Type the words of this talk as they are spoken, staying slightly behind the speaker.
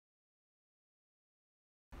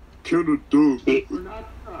Canada dumb. We're not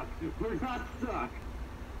stuck. We're not stuck.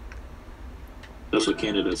 That's what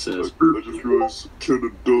Canada says. I just realized Canada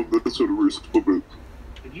dumb. That's what a racist moment.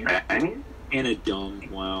 Did you? I mean, Canada dumb.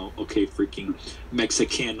 Wow. Okay, freaking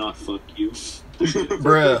Mexican not fuck you.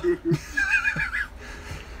 Bruh.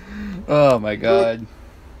 Oh my god.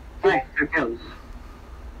 nice, 2 kills.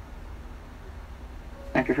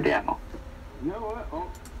 Thank you for the ammo. You know what?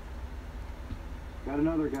 Oh. Got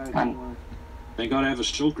another guy Fine. somewhere. Thank God I have a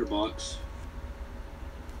shulker box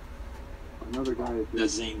Another guy is that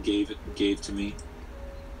Zane gave to me.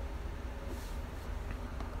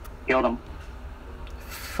 Killed him.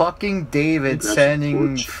 Fucking David That's sending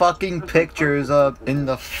unfortunate. fucking pictures up in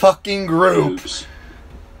the fucking group. Oops.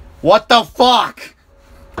 What the fuck?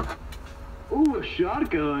 Ooh, a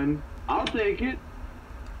shotgun. I'll take it.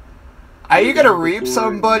 Are you gonna reap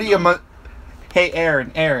somebody? Hey,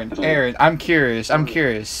 Aaron, I'm curious,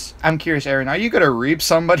 Aaron. Are you gonna reap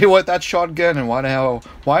somebody with that shotgun? And why in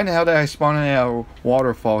the hell did I spawn in a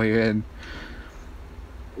waterfall here? And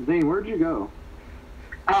Zane, where'd you go?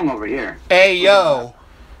 I'm over here. hey, yo.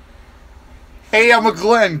 Hey, I'm a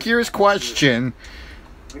Glenn. Curious question.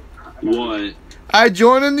 What? I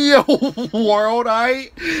joined in the world,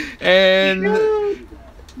 and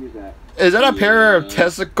Use that. is that a pair of Yeah.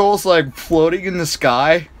 testicles like floating in the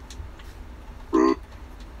sky?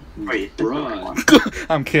 Wait, Bruh.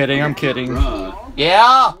 I'm kidding. Bruh.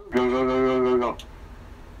 Yeah. Go, go, go, go, go, go.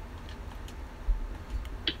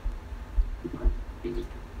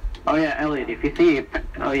 Oh yeah, Elliot, if you see,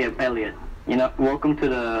 oh yeah, Elliot, you know, welcome to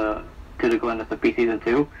the Glen SMP Season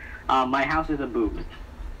 2. My house is a boobs.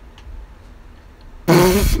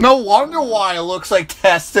 No wonder why it looks like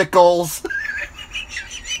testicles.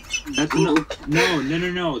 That's no.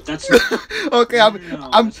 That's not, Okay, no,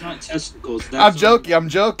 I'm that's not testicles. That's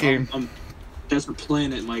joking. That's a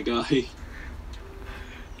planet, my guy.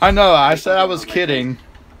 I know. I said I was kidding.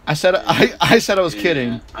 I said I was Yeah,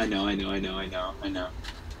 kidding. I know.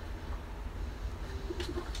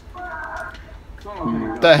 Oh, my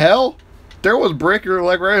God. The hell? There was Breaker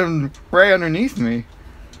like right underneath me.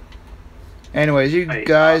 Anyways, you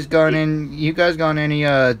guys gone any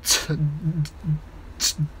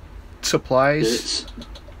supplies? It's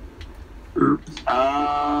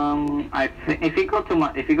If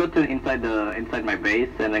you go to inside my base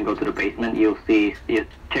and then go to the basement, you'll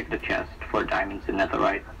check the chest for diamonds in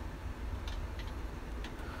netherite.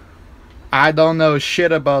 I don't know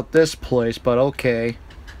shit about this place, but okay.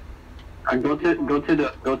 Go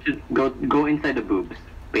inside the boobs,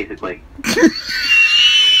 basically. Go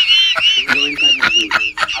inside my boobs.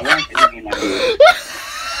 I want you in my boobs.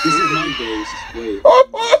 this is my base. Wait,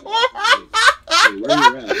 where you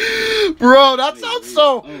at? Bro, that Wait, sounds wait.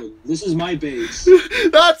 so. Oh, this is my base.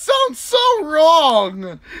 That sounds so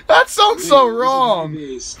wrong. That sounds so wrong.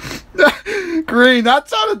 This is my base. Green, that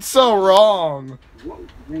sounded so wrong. What,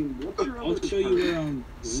 Zane, what's your I'll other show you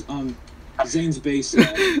where Zane's base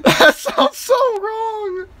at. That sounds so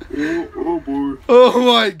wrong. Oh boy. Oh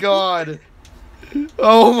my god.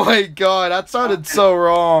 Oh my god, that sounded so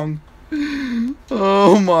wrong.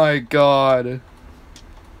 Oh my god.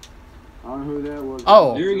 I don't know who that was.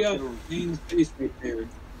 Oh. There we go. Zane's base right there.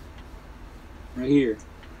 Right here.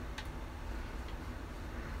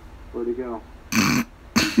 Where'd he go?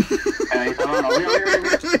 Hey, come on, over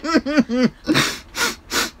here.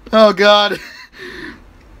 Oh god.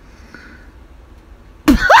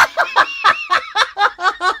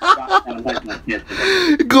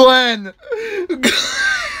 Glenn.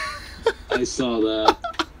 I saw that.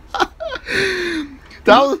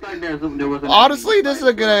 That was There was honestly, this is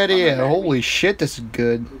a good idea. Holy shit, this is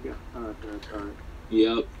good. Alright.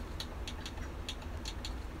 Yep.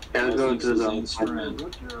 Yeah, let's go into the zone. Zane's friend.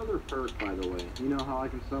 What's your other perk, by the way? You know how I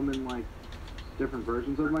can summon, like, different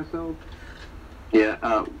versions of myself? Yeah,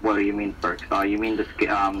 what do you mean perks? You mean the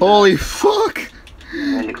Holy fuck.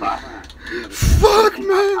 in the class. Fuck,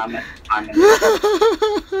 man. I'm in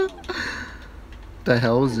The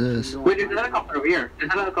hell is this? Wait, there's a helicopter over here.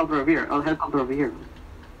 There's a helicopter over here. Oh, helicopter over here.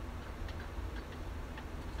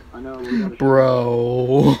 I know, we gotta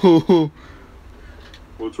Bro.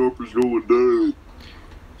 My chopper's going down.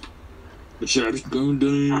 The chopper's going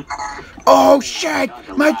down. Oh shit!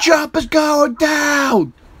 My chopper's going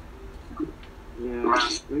down! Yeah,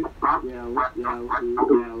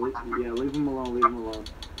 leave him alone,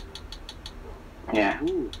 Yeah.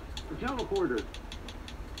 Ooh, a teleporter.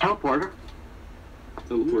 Teleporter.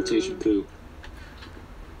 Teleportation poo.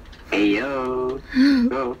 Hey yo.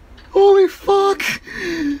 Go. Holy fuck!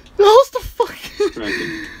 That was the fucking.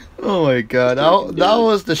 Kraken. Oh my god, that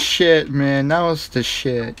was the shit, man. That was the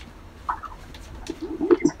shit.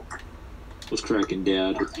 What's cracking,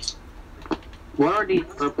 Dad? What are these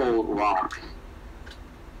purple rocks?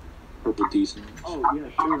 Purple decent. Oh, yeah,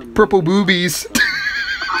 sure. Purple boobies.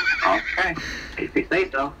 Okay, if you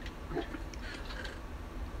say so.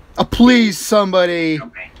 Please, somebody.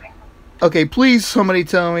 Okay. Okay, please, somebody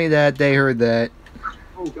tell me that they heard that.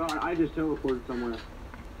 Oh, God, I just teleported somewhere.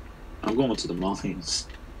 I'm going to the mines.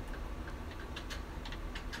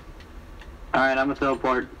 Alright, I'm gonna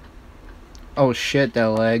teleport. Oh shit, that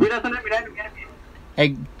leg. Wait, that's an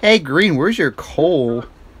enemy. Hey, Green, where's your coal?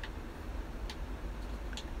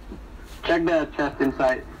 Check the chest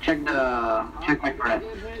inside. Check my press.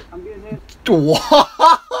 I'm getting hit.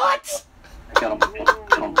 What? Kill him.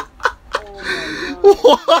 Kill him. Oh, my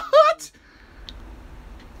God. What?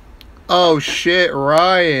 Oh shit,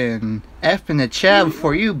 Ryan. F in the chat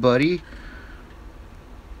for you, buddy.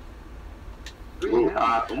 Oh,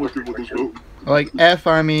 I'm looking with this boat. Like F,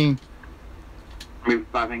 I mean.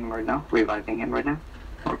 Reviving him right now. Reviving him right now.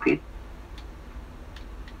 Repeat.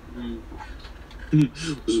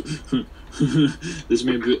 This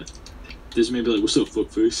may be like, what's up,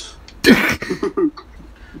 fuckface?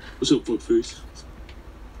 What's up, fuckface?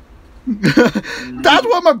 That's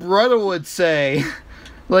what my brother would say.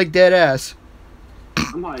 Like dead ass.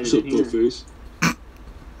 I'm hiding What's up, in here. fuckface?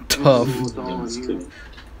 Tough. It's all in here.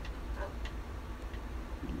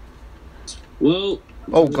 Well.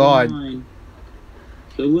 Oh god. Fine.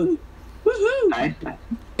 So what? Woohoo! Nice.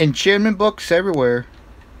 Enchantment books everywhere.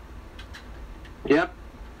 Yep.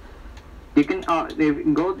 You can if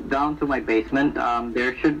you go down to my basement.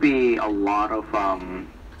 There should be a lot of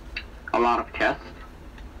chests.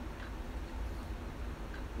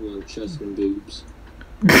 Well, chest and boobs.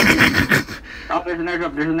 Oh, there's an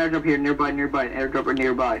airdrop. There's an airdrop here nearby. Airdrop are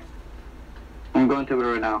nearby. I'm going to it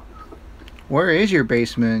right now. Where is your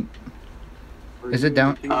basement? Is it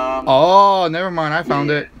down? Um, Oh, never mind. I found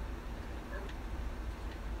it.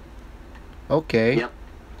 Okay. Yep.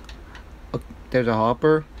 There's a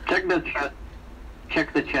hopper. Check the chest.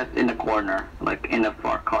 Check the chest in the corner, like in the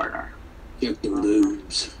far corner. Get the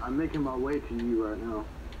boobs. I'm making my way to you right now.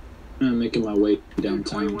 I'm making my way There's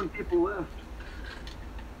downtown. 21 people left.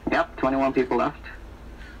 Yep, 21 people left.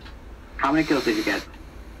 How many kills did you get?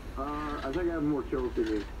 I think I have more kills than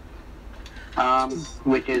you.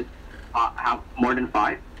 Which is how more than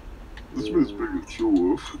 5? This man's making a show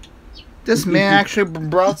off. This man actually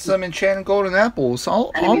brought some enchanted golden apples.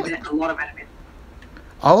 Enemies, a lot of enemies.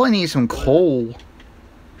 All I need is some coal.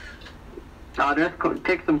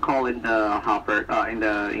 Take some coal in the hopper, in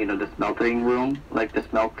the the smelting room, like the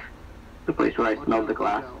place where I smelt the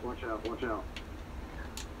glass. Watch out.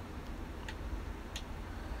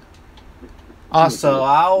 Also,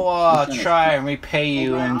 I'll try and repay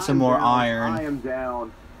you in some more I iron. am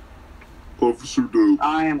down. Officer down.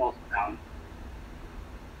 I am also down.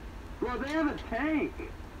 Bro, they have a tank.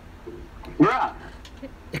 Bruh.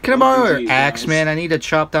 Can I borrow Oh, your geez, axe, guys. man? I need to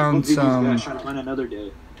chop down some. Trying to find another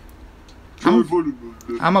day. I'm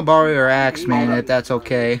gonna borrow your axe, man, if that's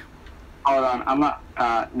okay. Hold on, I'm not.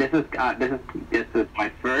 This is my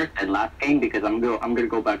first and last game because I'm gonna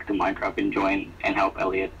go back to Minecraft and join and help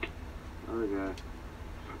Elliot. Okay.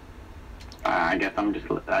 I guess I'm just.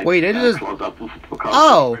 Wait, it is- close up for Call of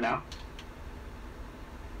Oh. Duty for now.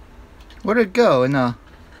 Where'd it go?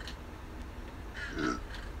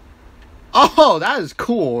 Oh, that is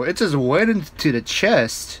cool. It just went into the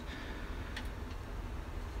chest.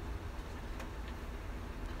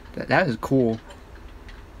 That is cool.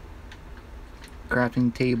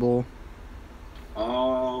 Crafting table.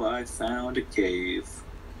 Oh, I found a cave.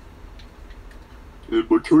 In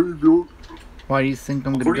my cave, yo. Why do you think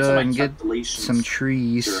I'm gonna According to go my and get calculations, some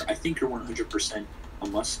trees? sir, I think you're 100% a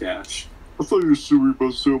mustache. I thought you were serious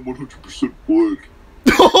about saying I'm 100% black.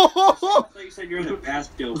 I thought you said you're in a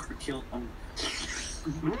bathtub for killing.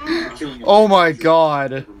 Killing. Oh my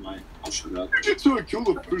god. Never mind. I'll shut up. Did you say I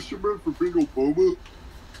killed a fisherman for being Obama?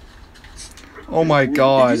 Oh my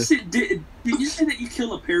god. Did you say that you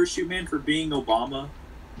kill a parachute man for being Obama?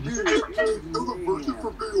 Did you kill a virgin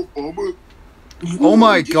for being Obama? Oh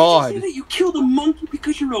my Did god. you say that you killed a monkey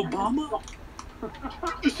because you're Obama?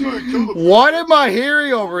 Did you say I killed a What am I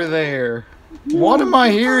hearing over there? What am I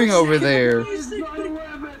hearing over there?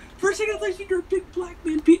 For a second, I thought you were a big black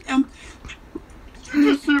man. Did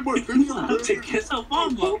you say my You know how to kiss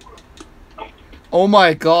Obama. Oh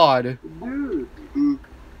my god. Dude,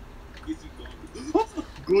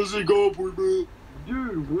 Glizzy Goblin, man.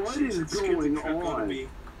 dude, what is going on? Did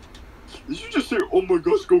you just say, oh my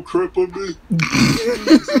gosh, go crap on me?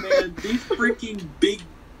 Man, these freaking big.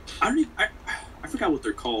 I forgot what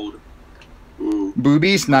they're called. Oh.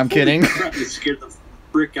 Boobies? No, I'm kidding. Holy crap, they scared the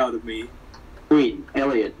frick out of me. Wait,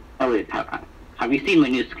 Elliot. Elliot, have you seen my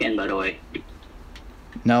new skin, by the way?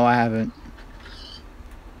 No, I haven't.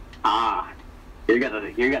 Ah, you're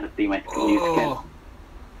gonna see my new skin.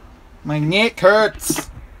 My neck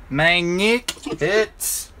hurts. My neck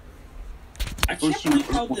hurts. I can't believe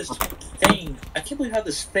how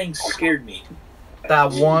this thing scared me.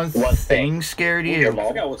 That one What thing scared I you.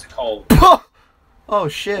 forgot what it's called. Oh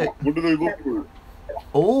shit. What do they look for?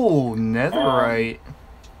 Oh, netherite.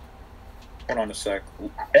 Hold on a sec.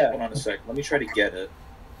 Yeah. Hold on a sec. Let me try to get it.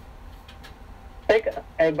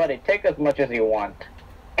 Hey buddy, take as much as you want.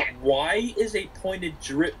 Why is a pointed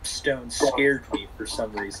dripstone scared me for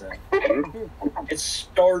some reason? It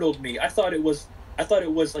startled me. I thought it was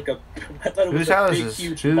like a Whose house big is-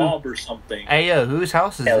 huge who- mob or something. Hey yo, whose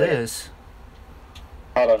house is Elliot. this?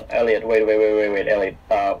 Hold on, Elliot. Wait, Elliot.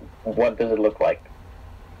 What does it look like?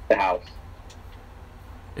 The house.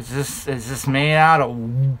 Is this made out of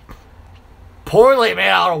poorly made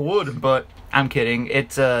out of wood? But I'm kidding.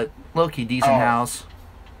 It's a low-key decent Oh. house.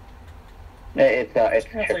 It's Sounds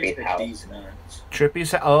like Trippy's the house. D's nuts.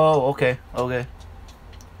 Trippy's house. Oh, okay. Yeah,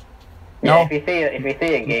 No. if you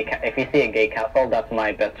see a gay castle, that's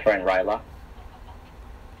my best friend Ryla.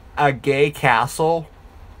 A gay castle.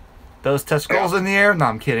 Those testicles in the air? No,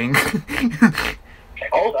 I'm kidding.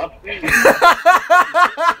 Hold up.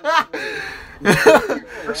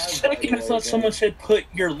 For a second, I thought someone said put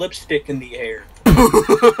your lipstick in the air.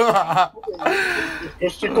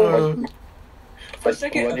 Testicle? For a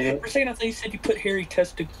second, What did you- I thought you said you put hairy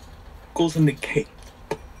testicles in the cake.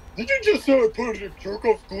 Did you just say I put a jerk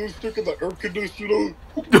off glue stick in the air conditioner?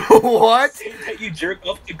 What? That you jerk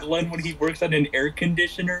off to Glenn when he works on an air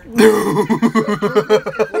conditioner. Play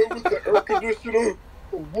with the air conditioner?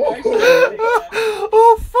 Whoa.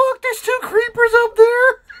 Oh fuck! There's two creepers up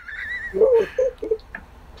there.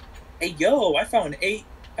 Hey yo, I found an 8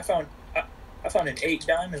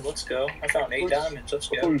 diamond. Let's go. I found 8 diamonds. Let's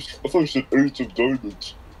I go. thought you said 8 of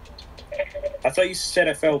diamonds. I thought you said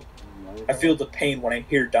I feel the pain when I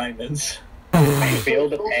hear diamonds. I feel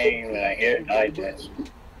the pain when I hear diamonds.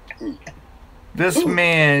 This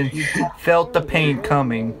man felt the pain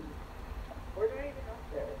coming.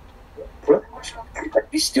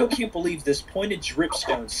 I still can't believe this pointed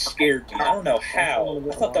dripstone scared me. I don't know how.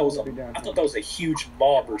 I thought that was a huge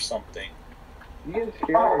mob or something. You get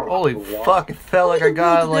scared. Holy fuck! It felt like I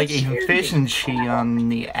got like efficiency on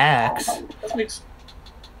the axe.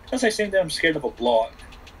 That's like saying that I'm scared of a block.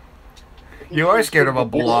 You are scared of a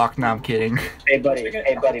block? No, I'm kidding. Hey buddy, For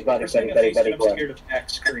a second, I said I'm Glenn. scared of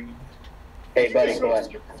axe cream. Hey buddy, Glenn.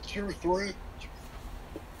 Tier 3?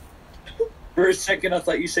 For a second, I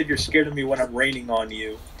thought you said you're scared of me when I'm raining on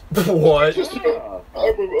you. What? I'm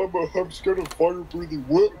scared of fire breathing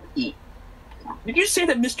what? Did Did you say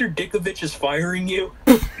that Mr. Dickovich is firing you?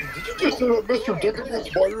 you just say that Mr.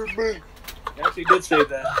 Dickovich fired me? I actually did say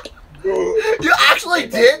that. You actually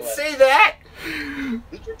did say that?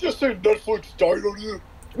 Did you just say Netflix died on you?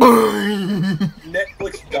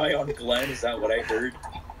 Netflix die on Glenn, is that what I heard?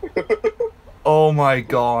 Oh my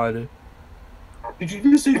god. Did you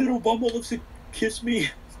just say that Obama loves to kiss me?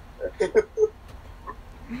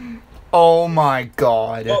 Oh my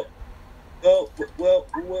god. Well,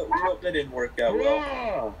 that didn't work out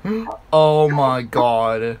well. Oh my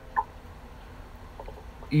god.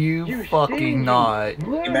 You fucking not.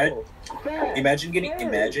 Imagine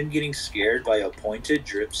getting scared by a pointed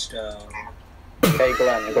dripstone. Hey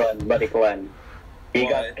Glenn, buddy Glenn. You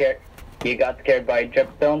got What? scared. You got scared by a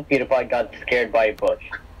dripstone. PewDiePie got scared by a bush.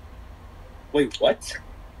 Wait, what?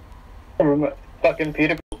 Fucking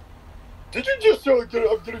PewDiePie. Did you just say I'm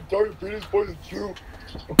getting diabetes by the Jew?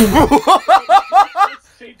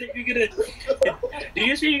 Did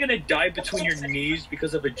you say you're gonna die between your knees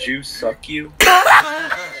because of a Jew suck you?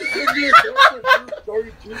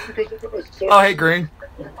 Oh, hey, Green.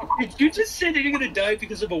 Did you just say that you're gonna die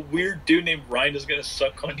because of a weird dude named Ryan is gonna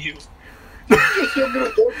suck on you? Did you just say I'm gonna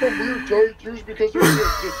die from weird giant Jews because they're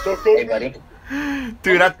gonna suck on Hey me? buddy.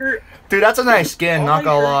 Dude, that's a nice skin, not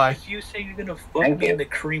gonna lie. You say you're gonna fuck Thank me you. in the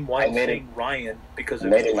cream I white made it. thing Ryan because I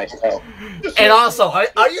of made it myself. And also,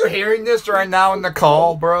 are you hearing this right now in the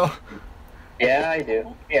call, bro? Yeah, I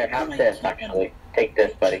do. Here, have this actually. Take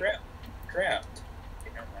this, buddy. Trapped.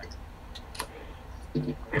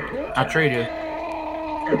 I'll trade you.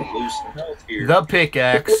 Trying to lose some health here. The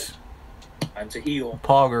pickaxe. Time to heal.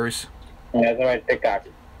 Poggers. Yeah, that's right. Pickaxe.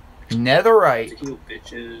 Time Netherite. to heal,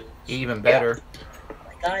 bitches. Even better. Oh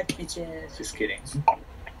my god, bitches. Just kidding.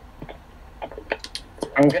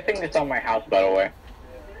 I'm guessing this on my house, by the way.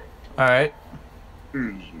 Alright.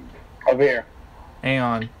 Over here. Hang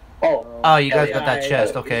on. Oh. Oh, you guys got that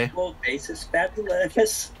chest, okay. Basis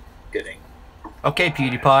fabulous. Kidding. Okay,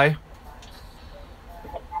 PewDiePie.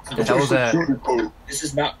 The hell was that? This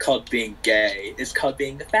is not called being gay. It's called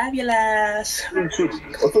being fabulous. I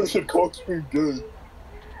thought you said Cox being gay.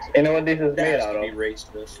 You know what this is That made has out to be of?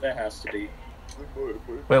 racist. That has to be.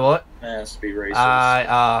 Wait, what? That has to be racist.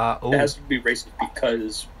 That Ooh. has to be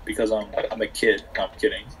racist because I'm a kid. No, I'm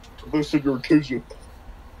kidding. They said you're Cajun.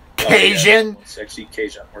 Cajun? Oh, yeah. Sexy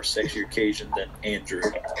Cajun. More sexier Cajun than Andrew.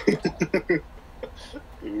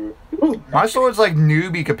 My sword's like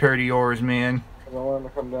newbie compared to yours, man. I want him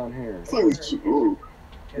to come down here.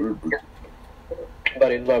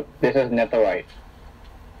 Buddy, look, this is netherite.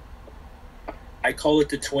 I call it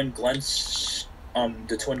the Twin Glen Star.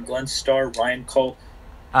 Ryan called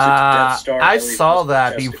Death Star. I Ellie saw calls it that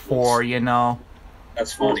testicles. before, you know.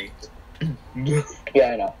 That's funny. Yeah,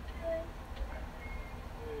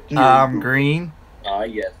 I know. Green.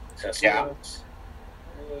 Yeah, testicles.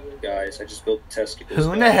 Guys, I just built testicles.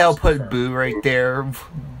 Who in the hell put Boo right there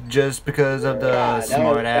just because of the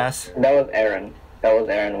smart ass? That was Aaron. That was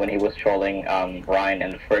Aaron when he was trolling Ryan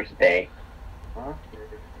in the first day.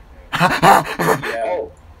 Yeah,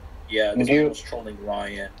 Oh, yeah. This Did you- guy was trolling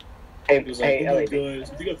Ryan. hey, He was like, hey, "Oh my Ellie, gosh,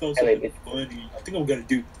 I think I found Ellie, something funny. I think I'm gonna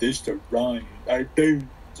do this to Ryan. I do."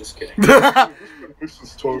 Just kidding. This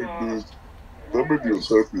is totally good. That made me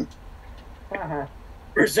happy.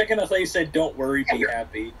 For a second, I thought you said, "Don't worry, be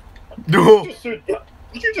happy." No. Did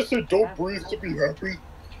you just say don't breathe to be happy?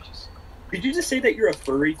 Did you just say that you're a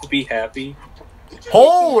furry to be happy?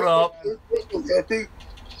 Hold up. Happy?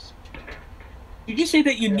 Did you say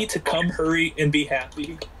that you need to come, hurry, and be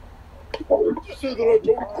happy? Did you say that I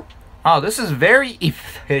don't? Oh, this is very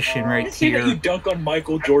efficient Did right you say that you here. dunk on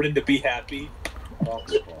Michael Jordan to be happy?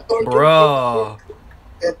 Bro.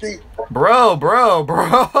 Happy? Bro.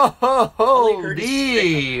 heard is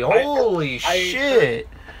D. Holy shit.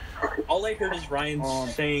 All I heard is Ryan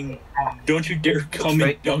saying, "Don't you dare come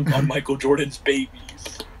and dunk on Michael Jordan's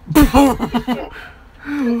babies."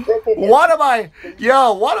 What am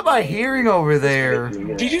I hearing over there?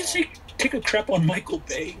 Did you say take a crap on Michael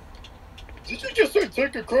Bay? Did you just say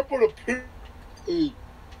take a crap on a pig?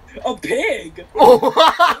 A pig? No.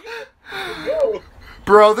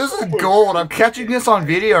 Bro, this is gold. I'm catching this on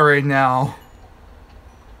video right now.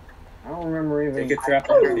 I don't remember even. Take a crap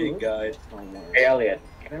on a pig, guys. hey, Elliot.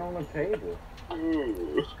 They're on the table.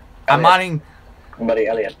 I'm mining. Buddy,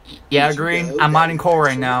 Elliot. Yeah, Green. I'm mining coal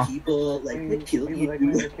right now. People like to kill People that go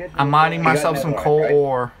in the kitchen. I'm mining myself some coal right?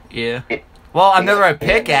 ore. Yeah. Well, another a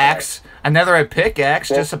pickaxe.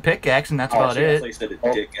 Just a pickaxe, and that's about it. Place that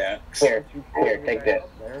a dick axe. Here, take this.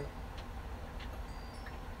 There.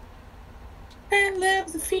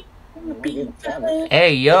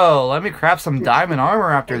 Hey, yo, let me craft some diamond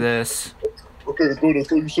armor after this. Okay, good. I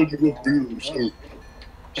thought you said you love beers. So.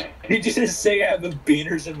 Did you just say I have the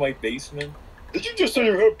beaners in my basement? Did you just say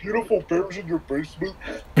you have beautiful bears in your basement?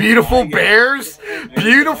 Beautiful bears?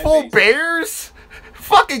 Beautiful bears?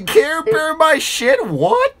 Fucking Care Bear my shit?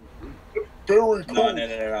 What? Very cool.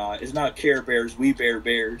 No. It's not Care Bears. We bear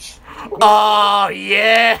bears. Oh,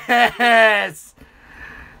 yes!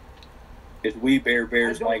 It's we bear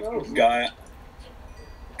bears, like guy.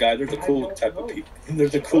 There's a cool type of people.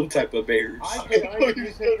 There's a cool type of bears. I thought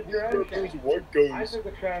you said we bears white guys.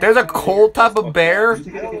 There's a cold type of bear?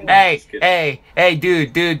 Hey,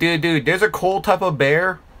 dude. There's a cold type of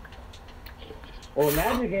bear?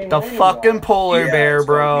 The fucking polar bear, it's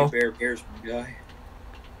bro. called We bear bears, guy.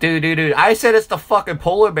 Dude. I said it's the fucking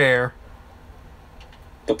polar bear.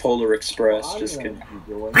 The Polar Express. Just kidding.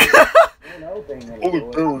 Polar bears.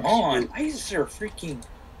 Come on, why is there freaking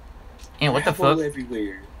And what the apple fuck?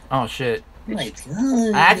 everywhere? Oh shit. My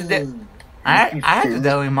God. I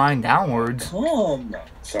accidentally mined downwards. Come.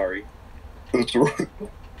 Sorry. That's right.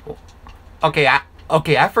 Okay,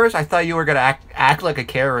 at first I thought you were gonna act like a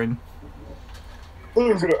Karen. I thought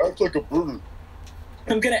you were gonna act like a burger.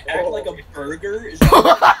 I'm gonna act like a burger. Is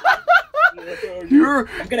that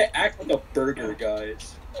I'm gonna act like a burger,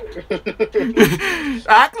 guys.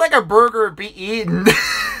 Act like a burger and be eaten.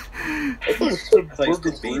 I thought you said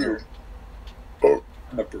beaner. Oh.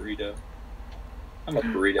 I'm a burrito. I'm a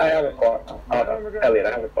burrito. I have a question. Elliot,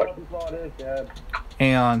 I have a question.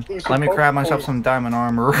 Hang on, let me grab myself some diamond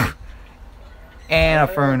armor. And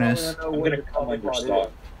a furnace. I'm gonna come on your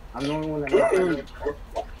stock. I'm the only one that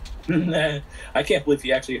knows. I can't believe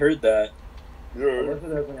you actually heard that. Yeah.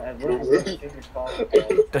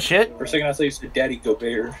 The shit? For a second, I thought you said "Daddy Go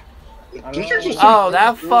Bear." Did you just say Oh,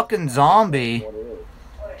 that fucking zombie.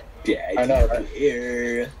 Daddy I know, Go right?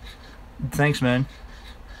 Bear. Thanks, man.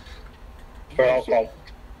 For all calm.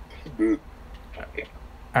 Dude,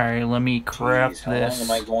 Alright, let me craft Jeez, how long this.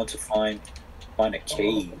 am I going to find a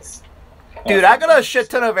cave? Dude, I got a shit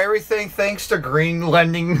ton of everything thanks to Green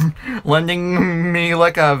lending me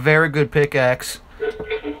like a very good pickaxe.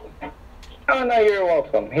 Oh no, you're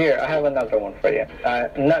welcome. Here, I have another one for you.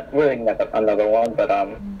 Not really another one, but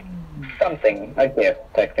something a gift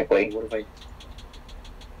technically.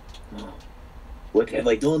 What have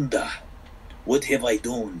I done? What have I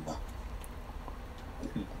done?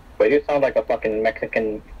 But you sound like a fucking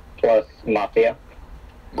Mexican plus mafia.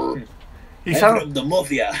 You I'm sound from the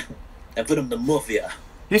mafia. I'm from the mafia.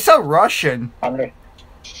 you sound Russian. Son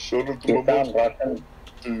of the You sound mama. Russian.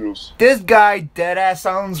 Yes. This guy deadass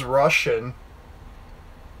sounds Russian.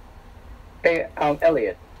 Hey,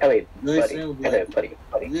 Elliot, buddy, They sound like- Elliot,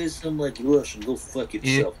 buddy. You sound like Russian. Go fuck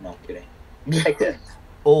yourself. No, I'm kidding. Take this.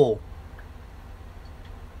 Oh.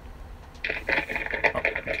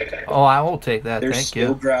 Oh, I will take that. There's Thank still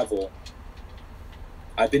you. gravel.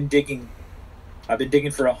 I've been digging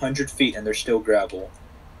for 100 feet and there's still gravel.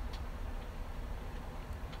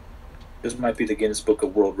 This might be the Guinness Book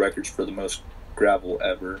of World Records for the most gravel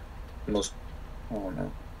ever. The most. I don't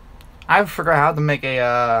know. I forgot how to make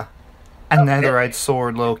a netherite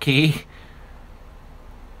sword, low key.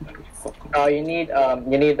 You need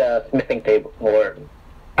a smithing table or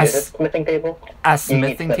is it smithing table? A You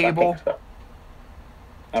need smithing smith, I think table. so.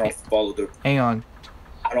 I don't follow the. Hang on.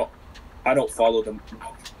 I don't follow the.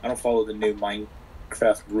 I don't follow the new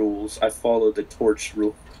Minecraft rules. I follow the torch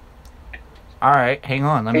rule. All right, hang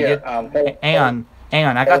on. Let me Here, get. hold- Hang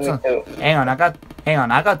on. I got hold some. me to- Hang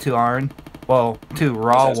on. I got 2 iron. Well, 2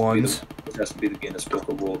 raw This has to be ones. This has to be the Guinness Book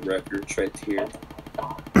of World Records right here.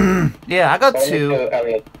 Yeah, I got hold me 2. to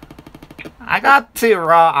Elliot. I got 2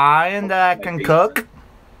 raw iron that I can cook.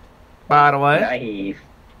 By the way, Nice.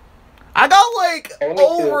 I got like Only 2.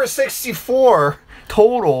 over 64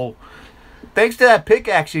 total. Thanks to that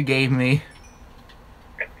pickaxe you gave me.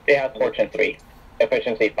 They have fortune 3,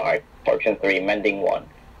 efficiency 5, fortune 3, mending 1.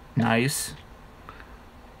 Nice.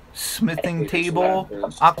 Smithing Wait, table this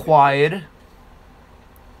one. acquired.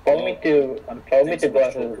 Hold me to go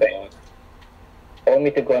into his base. Hold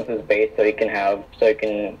me to go into his base so he can have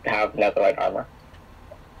netherite armor.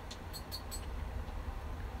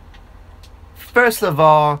 First of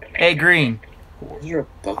all, hey Green, Is there a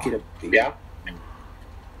bucket of beer? Yeah.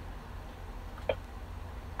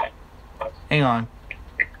 hang on.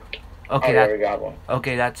 Okay, Oh, there we got one.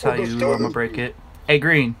 that's how you want to break it. Hey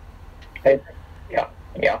Green,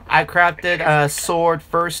 Yeah. I crafted a sword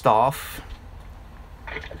first off.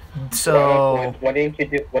 So What didn't you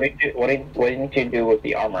do? What didn't you do with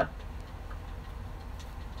the armor?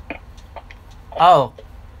 oh,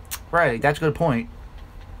 right, that's a good point.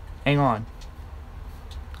 Hang on.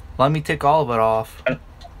 Let me take all of it off.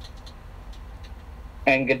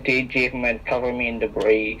 And good DJ man, cover me in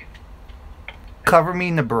debris. Cover me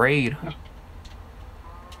in the braid.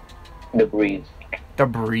 Debris. The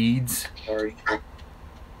breeds. Sorry.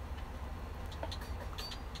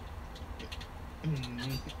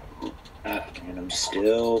 And I'm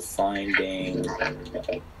still finding.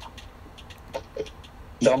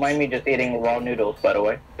 Don't mind me just eating raw noodles, by the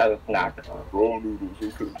way, as a snack. Raw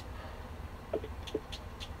noodles, okay.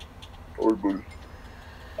 Alright, buddy.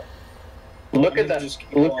 Look at that. Just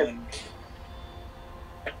keep Look at on.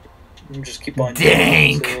 Just keep on.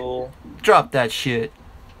 Dang. Until... Drop that shit.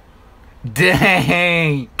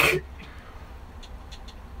 Dang.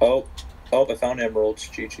 Oh, I found emeralds.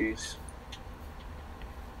 GG's.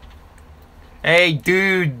 Hey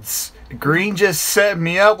dudes, Green just set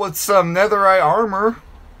me up with some netherite armor.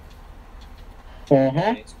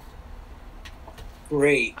 Mm-hmm.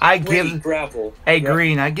 Great. I Great give- gravel. Hey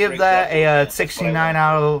Green, I give Great that gravel. a 69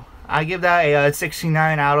 out of. I give that a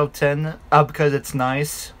 69 out of 10 because it's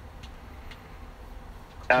nice.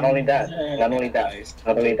 Not only that.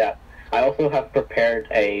 I also have prepared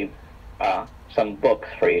some books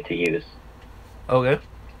for you to use. Okay.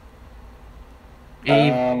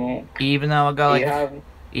 Even though I got you like have,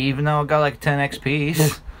 even though I got like 10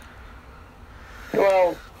 XP.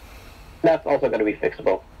 well, that's also going to be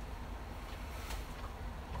fixable.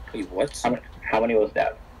 Wait, what? How many was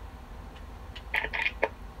that?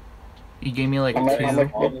 You gave me like How much- 2. how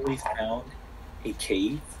much- Finally found a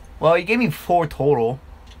cave. Well, you gave me 4 total.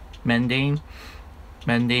 Mending.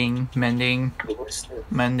 What is this?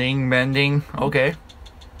 Mending. Okay.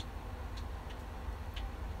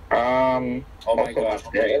 Oh my Also gosh,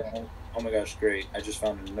 have great. this. Oh my gosh, great. I just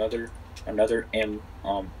found another Have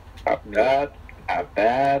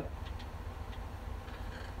that.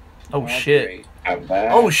 Oh shit. Great. Have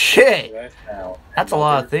that. Oh shit. I found That's a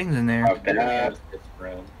lot of another things in there. Have that. amethyst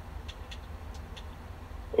room.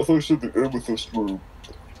 I thought you said the amethyst room.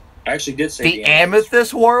 I actually did say The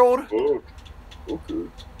Amethyst World? Oh, okay.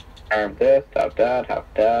 Have this, have that, have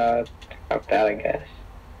that, have that, I guess.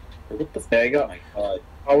 What the There you Oh go. my god.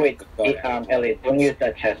 Oh wait, God. Elliot, don't use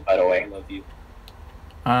that chest, by the I way. love you.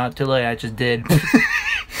 Too late. I just did.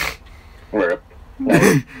 Rip.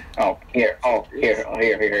 No. Oh, here. Oh, here. Oh,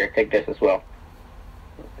 here. Take this as well.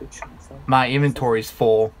 My inventory's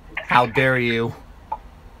full. How dare you?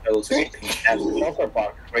 That looks like a pink. That's the shulker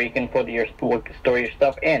box where you can put your store your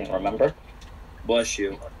stuff in. Remember? Bless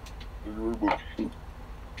you.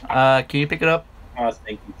 Can you pick it up? Oh,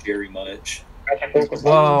 thank you very much. That's a shulker box.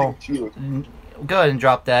 Whoa. Shit. Go ahead and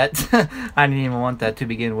drop that. I didn't even want that to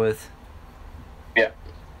begin with.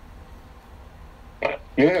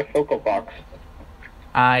 Use a shulker box.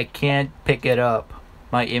 I can't pick it up.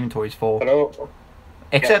 My inventory's full. Hello.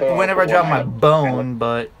 Except so whenever I drop my why- bone,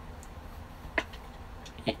 but...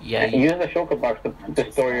 Yeah. Use the shulker box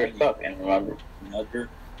to store your stuff in. Remember? Another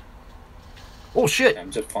Oh, shit.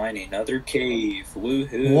 time to find another cave.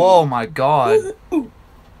 Woohoo. Whoa, my god. Woohoo.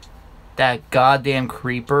 That goddamn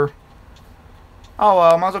creeper. Oh,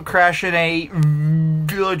 well, I might as well crash in a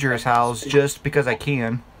villager's house just because I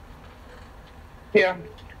can. Yeah.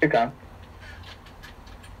 You can.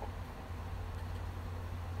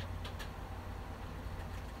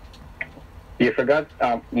 You forgot.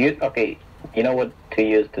 Okay. You know what to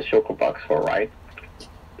use the shulker box for, right?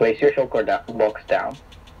 Place your shulker box down.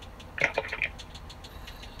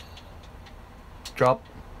 Drop.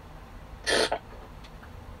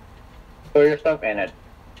 Store your stuff in it.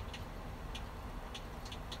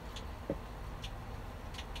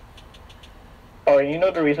 Oh, you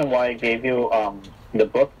know the reason why I gave you the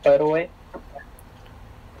book, by the way?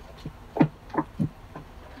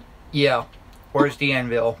 Yeah. Where's the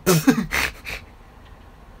anvil?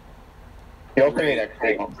 You also need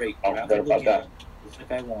XP. Great. Oh, sorry about that. Just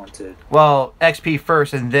like I wanted. Well, XP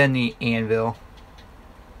first and then the anvil.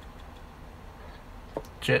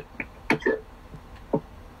 Shit.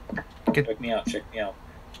 Check me out. Check me out.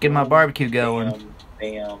 Get my barbecue going.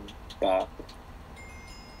 Bam. Bop.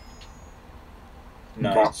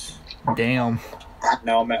 Nice. Damn.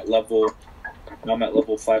 Now I'm at level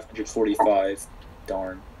 545.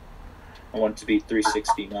 Darn. I want it to be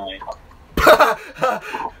 369.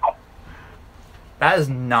 That is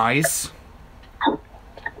nice.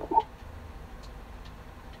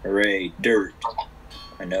 Hooray, dirt.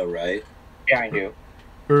 I know, right? Behind you.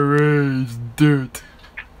 Hooray, dirt.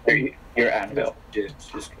 Your anvil.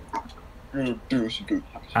 Just Yeah, this is good.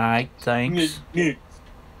 Alright, thanks.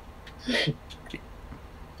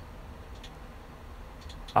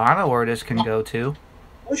 I know where this can go to.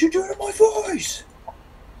 What you doing to my voice?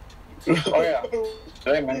 Oh yeah.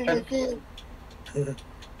 Did I mention?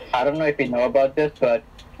 I don't know if you know about this, but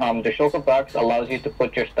the shulker box allows you to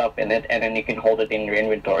put your stuff in it, and then you can hold it in your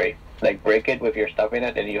inventory. Like break it with your stuff in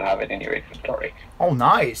it, and you have it in your inventory. Oh,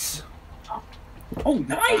 nice. Oh,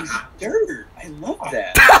 nice. Dirt. I love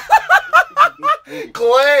that.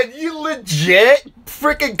 Glenn, you legit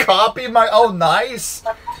freaking copy my oh nice.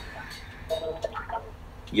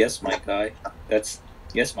 Yes, my guy. That's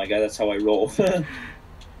how I roll.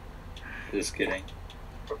 Just kidding.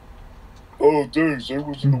 Oh, dang, I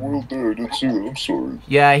was in the world there. I didn't see that. I'm sorry.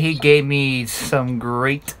 Yeah, he gave me some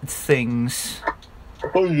great things.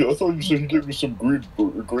 Oh, yeah, I thought you said he gave me some great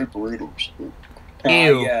burritos. Ah,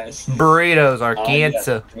 Ew. yes. Burritos are Ah, yes.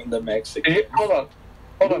 cancer. Bring the Mexican. Hold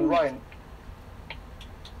on, Ryan.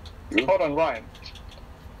 Yeah. Hold on, Ryan.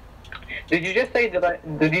 Did you just say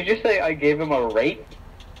I gave him a rate?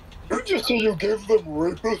 You just said you gave them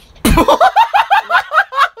rapists?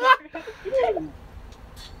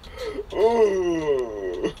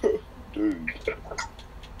 Oh, dude.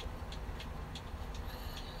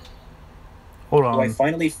 Hold Do I on.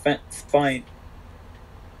 finally find?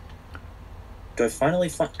 Do I finally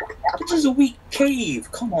find? This is a weak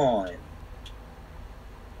cave. Come on.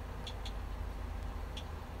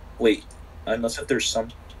 Wait, unless if there's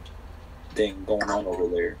something going on over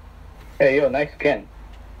there. Hey, yo, nice skin.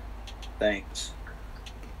 Thanks.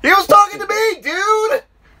 He was talking to me, dude.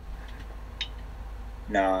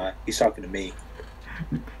 Nah, he's talking to me.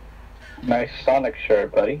 Nice Sonic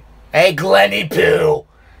shirt, buddy. Hey, Glenny Poo,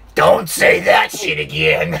 don't say that shit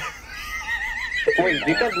again. Wait,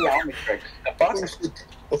 these are the Omnitrix. The fuck?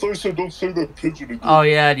 I thought you said don't say that pigeon again. Oh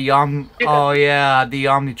yeah, the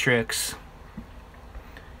Omnitrix.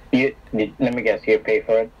 Let me guess, you pay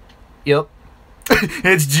for it? Yep.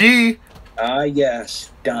 It's G. Ah,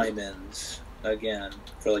 yes, diamonds again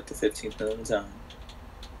for like the 15th millionth time.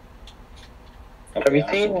 Okay,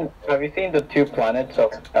 Have you seen the two planets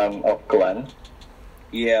of Glenn?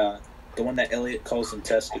 Yeah, the one that Elliot calls them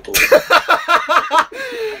testicles.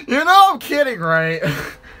 You know I'm kidding, right?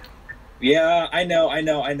 Yeah, I know.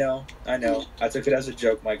 I took it as a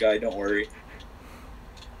joke, my guy. Don't worry.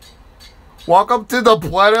 Welcome to the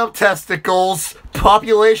planet of testicles.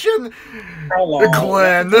 Population?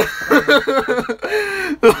 Glenn.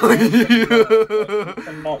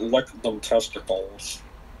 I'm not like them testicles.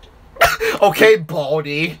 Okay,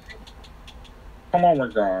 Baldy. Come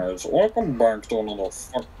on, guys. Welcome back to another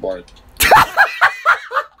fuck bite.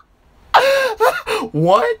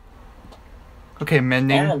 What? Okay, I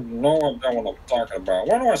mending. have no idea what I'm talking about.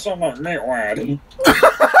 Why do I sound like Nate Wad?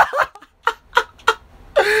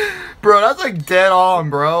 Bro, that's like dead on,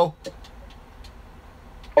 bro.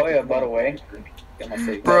 Oh yeah, by the way. Get my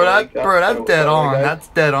face. Bro, that's dead on. guys. That's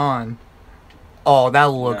dead on. Oh, that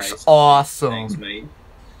looks Nice. awesome. Thanks, mate.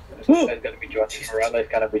 Miranda's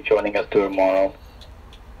gonna be joining us tomorrow.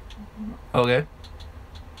 Okay.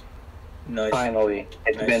 Nice. Finally.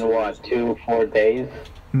 It's Nice. been what, 4 days?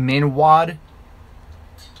 Minwad.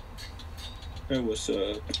 It was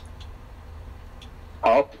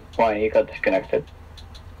Oh, fine, you got disconnected.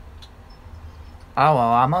 Oh,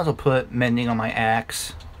 well, I might as well put mending on my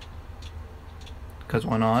axe. Because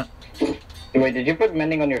why not? Wait, did you put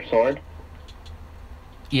mending on your sword?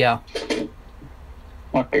 Yeah.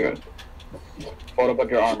 Okay, good. What about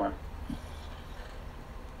your armor?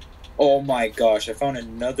 Oh my gosh! I found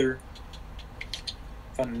another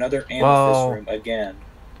amethyst Whoa. room again.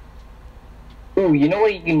 Ooh, you know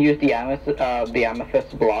what? You can use the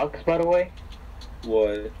amethyst blocks, by the way.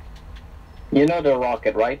 What? You know the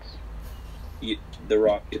rocket, right? The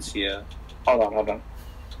rockets? Yeah. Hold on.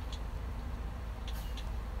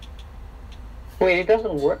 Wait, it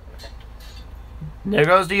doesn't work. There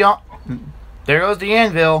goes the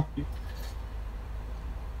anvil.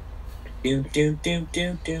 Doom doom doom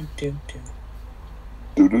doom doom doom doom.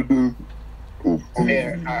 Do-do-do.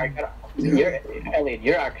 Here, Elliot,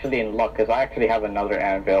 you're actually in luck because I actually have another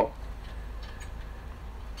anvil.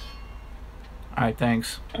 Alright,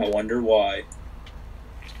 thanks. I wonder why.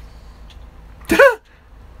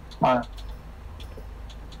 Uh,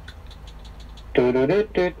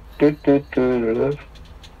 do-do-do-do-do-do-do-do.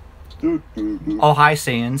 Do-do-do. Oh, hi,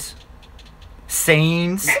 Sains.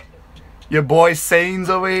 Sains? Your boy Sains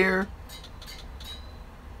over here?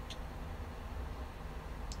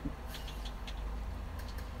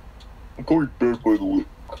 I'm going back, by the way.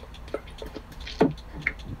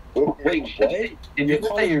 Oh, Wait, what? Did you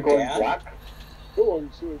just say you're going Dad? black? no,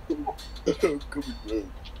 I'm sorry, I'm coming back.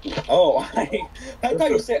 Oh, I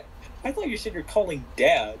thought you said you're calling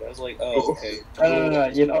Dad. I was like, oh, okay. No.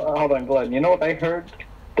 You know, hold on, Glenn. You know what I heard?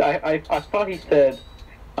 I thought he said,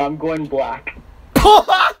 "I'm going black."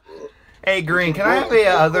 Hey, Green, can I have the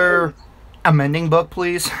other amending book,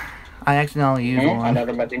 please? I accidentally used one.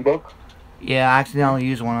 Another mending book. Yeah, I accidentally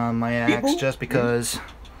used one on my axe People? just because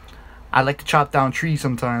I like to chop down trees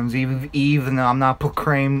sometimes, even though I'm not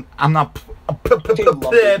proclaimed. I'm not.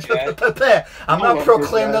 lumberjack. I'm not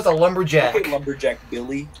proclaimed as a lumberjack. Okay, lumberjack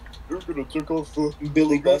Billy. You're gonna take off the...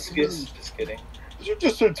 Billy Buskus. Just kidding. Did you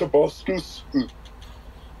just say Tabascus?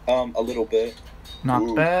 A little bit.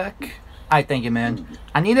 Knockback. I thank you, man.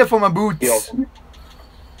 I need it for my boots. Yo,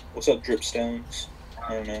 What's up, Dripstones?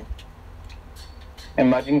 I don't know.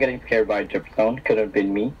 imagine getting scared by a dripstone. Could have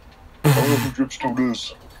been me. I don't know who Dripstone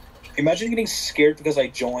is. Imagine getting scared because I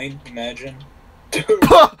joined. Imagine.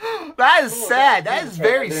 That is sad. That is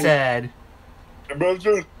very sad.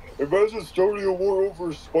 Imagine starting a war over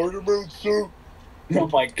a Spider-Man suit. Oh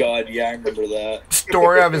my god, yeah, I remember that.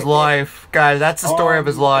 Story of his life, guys. That's the story of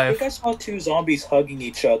his I life. think I saw two zombies hugging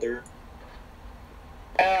each other.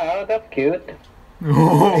 Oh, that's cute.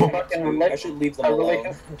 Oh. Fucking I should leave them alone.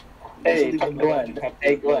 I should Hey, leave them alone Glenn. to have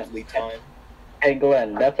Hey, a Glenn. lovely time. Hey,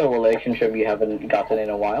 Glenn. That's a relationship you haven't gotten in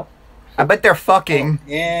a while. I bet they're fucking.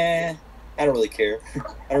 Yeah, I don't really care.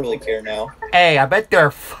 I don't really care now. Hey, I bet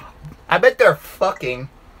they're fucking.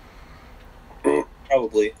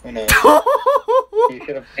 Probably. Who knows? You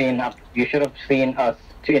should have seen us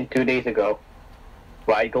 2 days ago,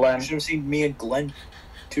 right, You Glenn? should have seen me and Glenn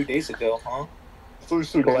 2 days ago, huh? I thought you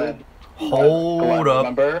said Glenn. Hold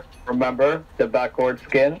Glenn, up. Remember the backward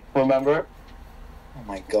skin? Remember? Oh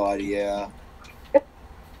my god, yeah.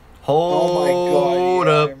 Oh my Hold god,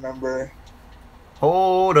 yeah, I up. remember.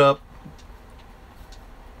 Hold up.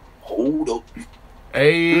 Hold up.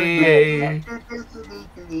 Hey.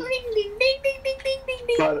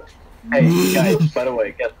 But, hey guys, by the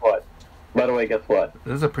way, guess what?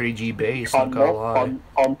 This is a pretty G base, not On, gonna mo- lie.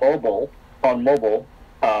 on mobile,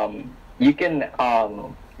 you can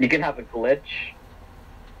have a glitch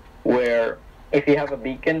where if you have a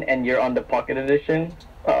beacon and you're on the Pocket Edition,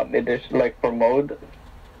 it is like for mode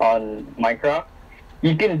on Minecraft,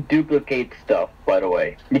 You can duplicate stuff, by the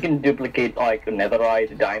way. You can duplicate, like,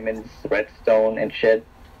 netherite, diamonds, redstone, and shit.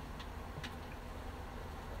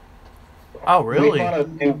 Oh, really? We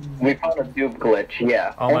found a dupe glitch,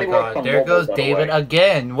 yeah. Oh my Only works god, on there mobile, goes by the David way.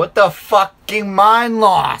 again. What the fucking mind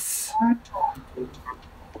loss?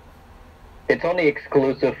 It's only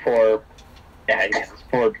exclusive for... Yeah, it's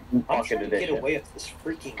for I'm Pocket trying to get Edition. away with this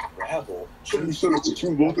freaking gravel. You said it's too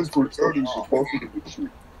low for adding some pocket edition.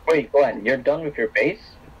 Wait, Glenn, you're done with your base?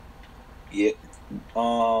 Yeah.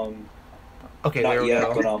 Okay, there Not we yet,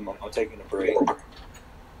 go. but I'm taking a break.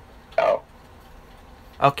 Oh.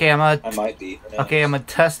 Okay, I might be. Who knows? Okay, I'm gonna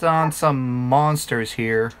test on some monsters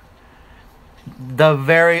here. The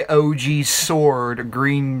very OG sword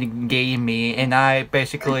Green gave me, and I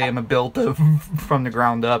basically am built from the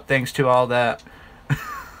ground up thanks to all that.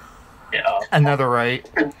 Yeah. Another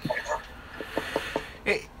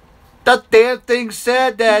that damn thing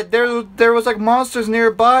said that there was like monsters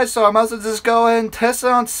nearby, so I might as well just go ahead and test it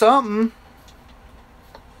on something.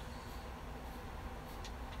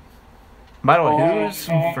 By the way, whose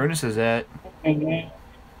furnace is that?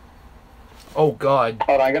 Oh god.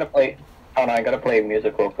 Hold on, I gotta play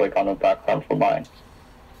music real quick on the background for mine.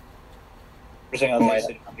 First thing I was like,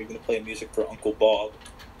 said, you're gonna play music for Uncle Bob.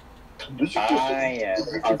 Yes,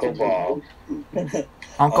 Uncle Bob.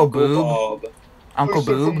 Uncle Boob? Bob. Uncle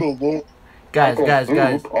From Boob? the low. Guys.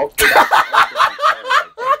 Oh.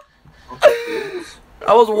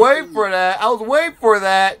 I was waiting for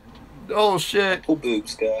that. Oh shit. Uncle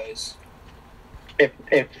Boobs, guys.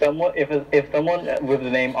 If someone with the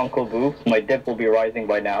name Uncle Boo, my dick will be rising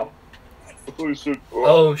by now. I thought you said.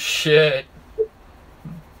 Oh shit.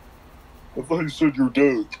 I thought you said you're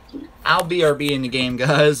dead. I'll BRB in the game,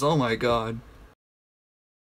 guys. Oh my god.